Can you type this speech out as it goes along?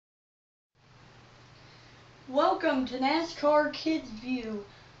Welcome to NASCAR Kids View.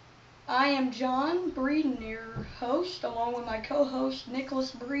 I am John Breeden, your host, along with my co-host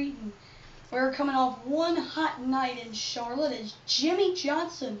Nicholas Breeden. We're coming off one hot night in Charlotte as Jimmie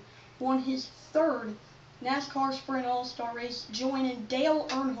Johnson won his third NASCAR Sprint All-Star race, joining Dale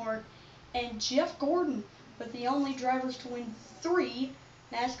Earnhardt and Jeff Gordon with the only drivers to win 3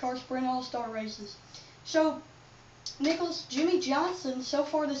 NASCAR Sprint All-Star races. So, Nicholas, Jimmie Johnson so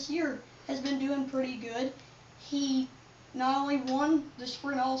far this year has been doing pretty good. He not only won the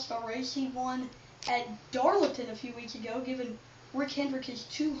Sprint All-Star race, he won at Darlington a few weeks ago, giving Rick Hendrick his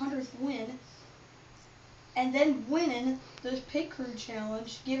 200th win, and then winning the Pit Crew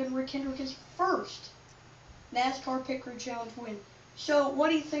Challenge, giving Rick Hendrick his first NASCAR Pit Crew Challenge win. So, what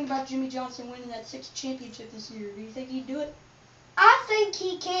do you think about Jimmie Johnson winning that 6th championship this year? Do you think he'd do it? I think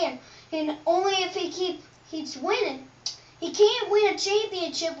he can, and only if he keeps winning. He can't win a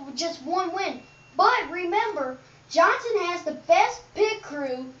championship with just one win. But remember, Johnson has the best pit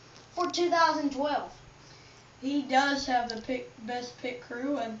crew for 2012. He does have the best pit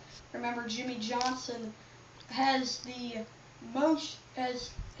crew, and remember, Jimmie Johnson has the most,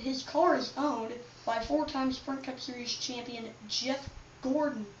 as his car is owned by 4-time Sprint Cup Series champion Jeff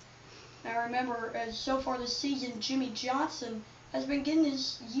Gordon. Now remember, as so far this season, Jimmie Johnson has been getting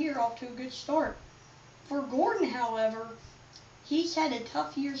his year off to a good start. For Gordon, however, he's had a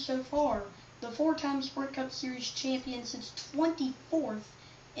tough year so far. The 4-time Sprint Cup Series champion since 24th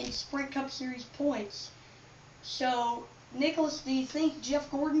in Sprint Cup Series points. So, Nicholas, do you think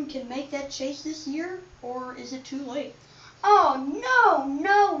Jeff Gordon can make that chase this year, or is it too late? Oh,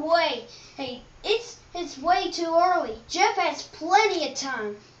 no way. Hey, it's way too early. Jeff has plenty of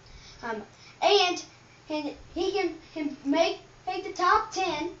time. And he can make the top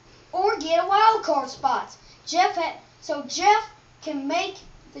 10 or get a wild card spot. Jeff can make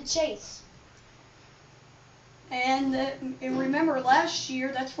the chase. And remember, last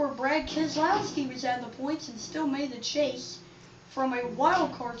year, that's where Brad Keselowski was at in the points and still made the chase from a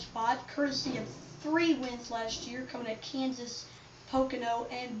wild card spot, courtesy of 3 wins last year, coming at Kansas, Pocono,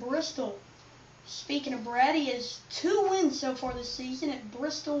 and Bristol. Speaking of Brad, he has 2 wins so far this season at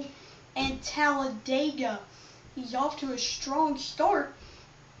Bristol and Talladega. He's off to a strong start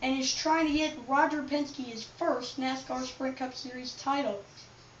and is trying to get Roger Penske his first NASCAR Sprint Cup Series title.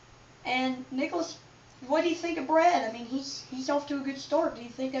 And Nicholas, what do you think of Brad? I mean, he's off to a good start. Do you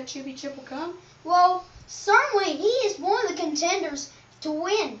think that championship will come? Well, certainly he is one of the contenders to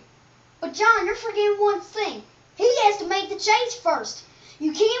win. But John, you're forgetting one thing. He has to make the chase first.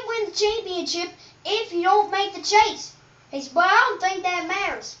 You can't win the championship if you don't make the chase. But I don't think that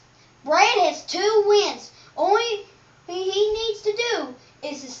matters. Brad has 2 wins. Only thing he needs to do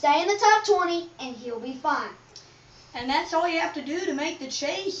is to stay in the top 20, and he'll be fine. And that's all you have to do to make the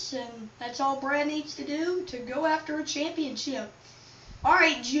chase, and that's all Brad needs to do to go after a championship. All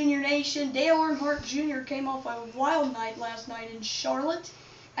right, Junior Nation, Dale Earnhardt Jr. came off a wild night last night in Charlotte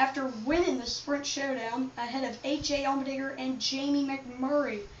after winning the Sprint Showdown ahead of A.J. Allmendinger and Jamie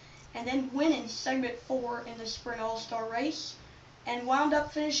McMurray, and then winning Segment 4 in the Sprint All-Star race, and wound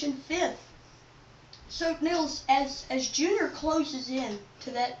up finishing 5th. So, Nils, as Junior closes in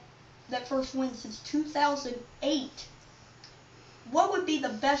to that first win since 2008, what would be the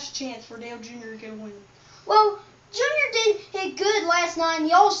best chance for Dale Jr. to get a win? Well, Junior did hit good last night in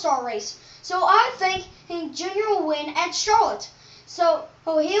the All-Star race, so I think Junior will win at Charlotte. So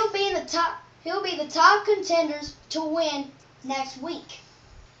he'll be the top contenders to win next week.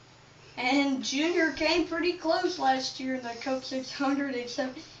 And Junior came pretty close last year in the Coke 600,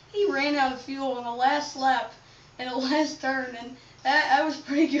 except he ran out of fuel on the last lap in the last turn, and that was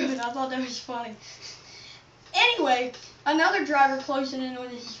pretty good. I thought that was funny. Anyway, another driver closing in on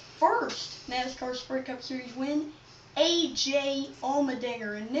his first NASCAR Sprint Cup Series win, A.J.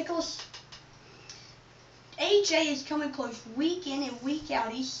 Allmendinger. And Nicholas, A.J. is coming close week in and week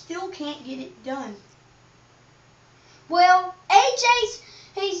out. He still can't get it done. Well,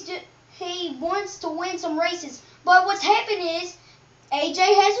 he wants to win some races, but what's happened is A.J.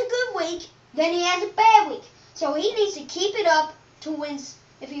 has a good week, then he has a bad week. So he needs to keep it up to win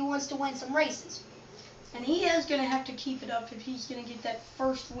if he wants to win some races. And he is going to have to keep it up if he's going to get that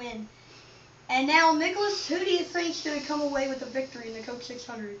first win. And now, Nicholas, who do you think is going to come away with the victory in the Coke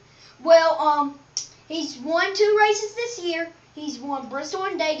 600? Well, he's won 2 races this year. He's won Bristol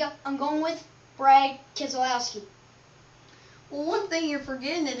and Dega. I'm going with Brad Keselowski. Well, one thing you're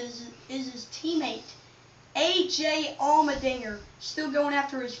forgetting is his teammate, A.J. Allmendinger, still going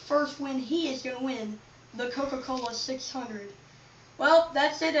after his first win. He is going to win the Coca-Cola 600. Well,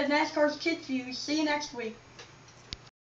 that's it at NASCAR's Kids View. See you next week.